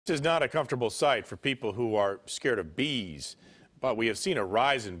This is not a comfortable sight for people who are scared of bees, but we have seen a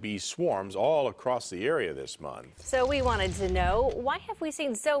rise in bee swarms all across the area this month. So we wanted to know, why have we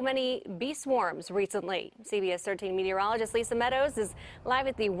seen so many bee swarms recently? CBS 13 meteorologist Lisa Meadows is live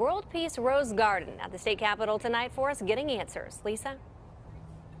at the World Peace Rose Garden at the state capitol tonight for us, getting answers. Lisa?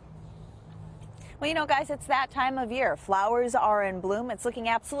 Well, you know, guys, it's that time of year. Flowers are in bloom. It's looking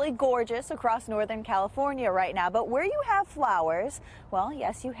absolutely gorgeous across Northern California right now. But where you have flowers, well,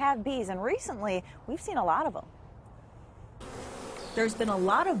 yes, you have bees. And recently, we've seen a lot of them. There's been a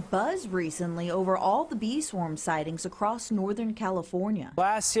lot of buzz recently over all the bee swarm sightings across Northern California.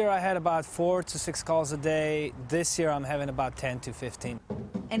 Last year I had about 4 to 6 calls a day. This year I'm having about 10 to 15.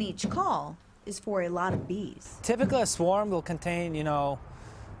 And each call is for a lot of bees. Typically a swarm will contain,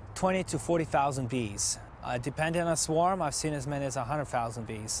 20 to 40,000 bees. Depending on a swarm, I've seen as many as 100,000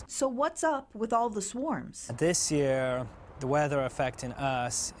 bees. So what's up with all the swarms? This year, the weather affecting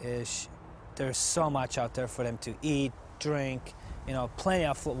us is there's so much out there for them to eat, drink, plenty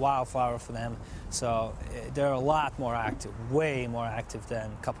of wildflower for them. So they're a lot more active, way more active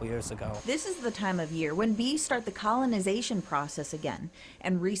than a couple years ago. This is the time of year when bees start the colonization process again,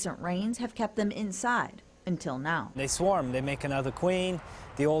 and recent rains have kept them inside until now. They swarm, they make another queen.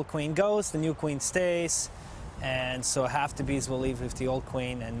 The old queen goes, the new queen stays, and so half the bees will leave with the old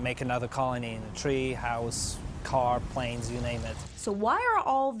queen and make another colony in a tree, house, car, planes, you name it. So why are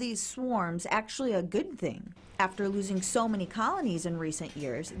all these swarms actually a good thing? After losing so many colonies in recent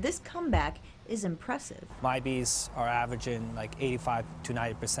years, this comeback is impressive. My bees are averaging like 85 to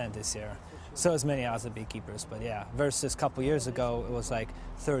 90% this year. So as many as the beekeepers, but yeah, versus a couple years ago, it was like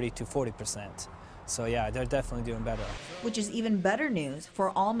 30 to 40%. So yeah, they're definitely doing better. Which is even better news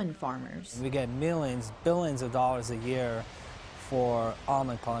for almond farmers. We get millions, billions of dollars a year for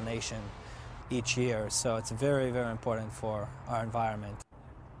almond pollination each year, so it's very, very important for our environment.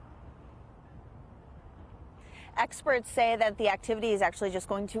 Experts say that the activity is actually just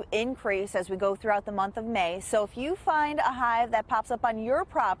going to increase as we go throughout the month of May. So if you find a hive that pops up on your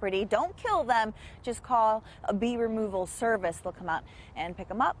property, don't kill them. Just call a bee removal service. They'll come out and pick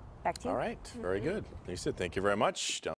them up. Back to you. All right, very good. Lisa, thank you very much.